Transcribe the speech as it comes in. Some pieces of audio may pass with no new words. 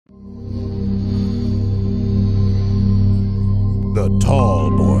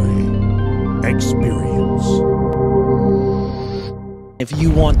Tall Boy Experience. If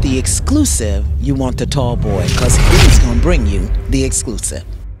you want the exclusive, you want the Tall Boy, because he's going to bring you the exclusive.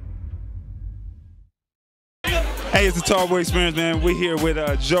 Hey, it's the Tall Boy Experience, man. We're here with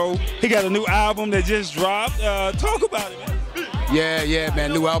Joe. He got a new album that just dropped. Talk about it, man. Yeah,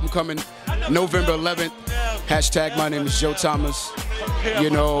 man. New album coming November 11th. Hashtag my name is Joe Thomas. You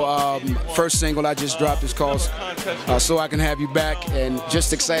know, first single I just dropped is called So I Can Have You Back, and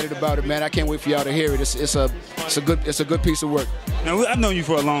just excited about it, man. I can't wait for y'all to hear it. It's a good piece of work. Now, I've known you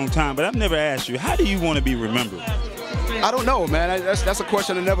for a long time, but I've never asked you, how do you want to be remembered? I don't know, man. That's a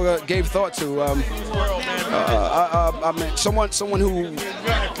question I never gave thought to. I mean, someone who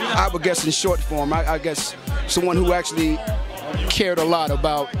I would guess in short form, I guess someone who actually cared a lot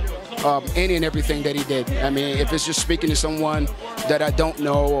about any and everything that he did. I mean, if it's just speaking to someone that I don't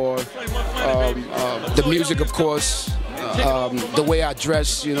know, or the music, of course, the way I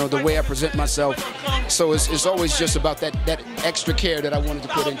dress, you know, the way I present myself. So it's always just about that extra care that I wanted to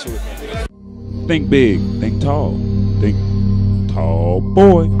put into it. Think big, think tall, think Tall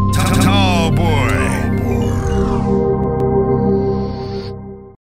Boy.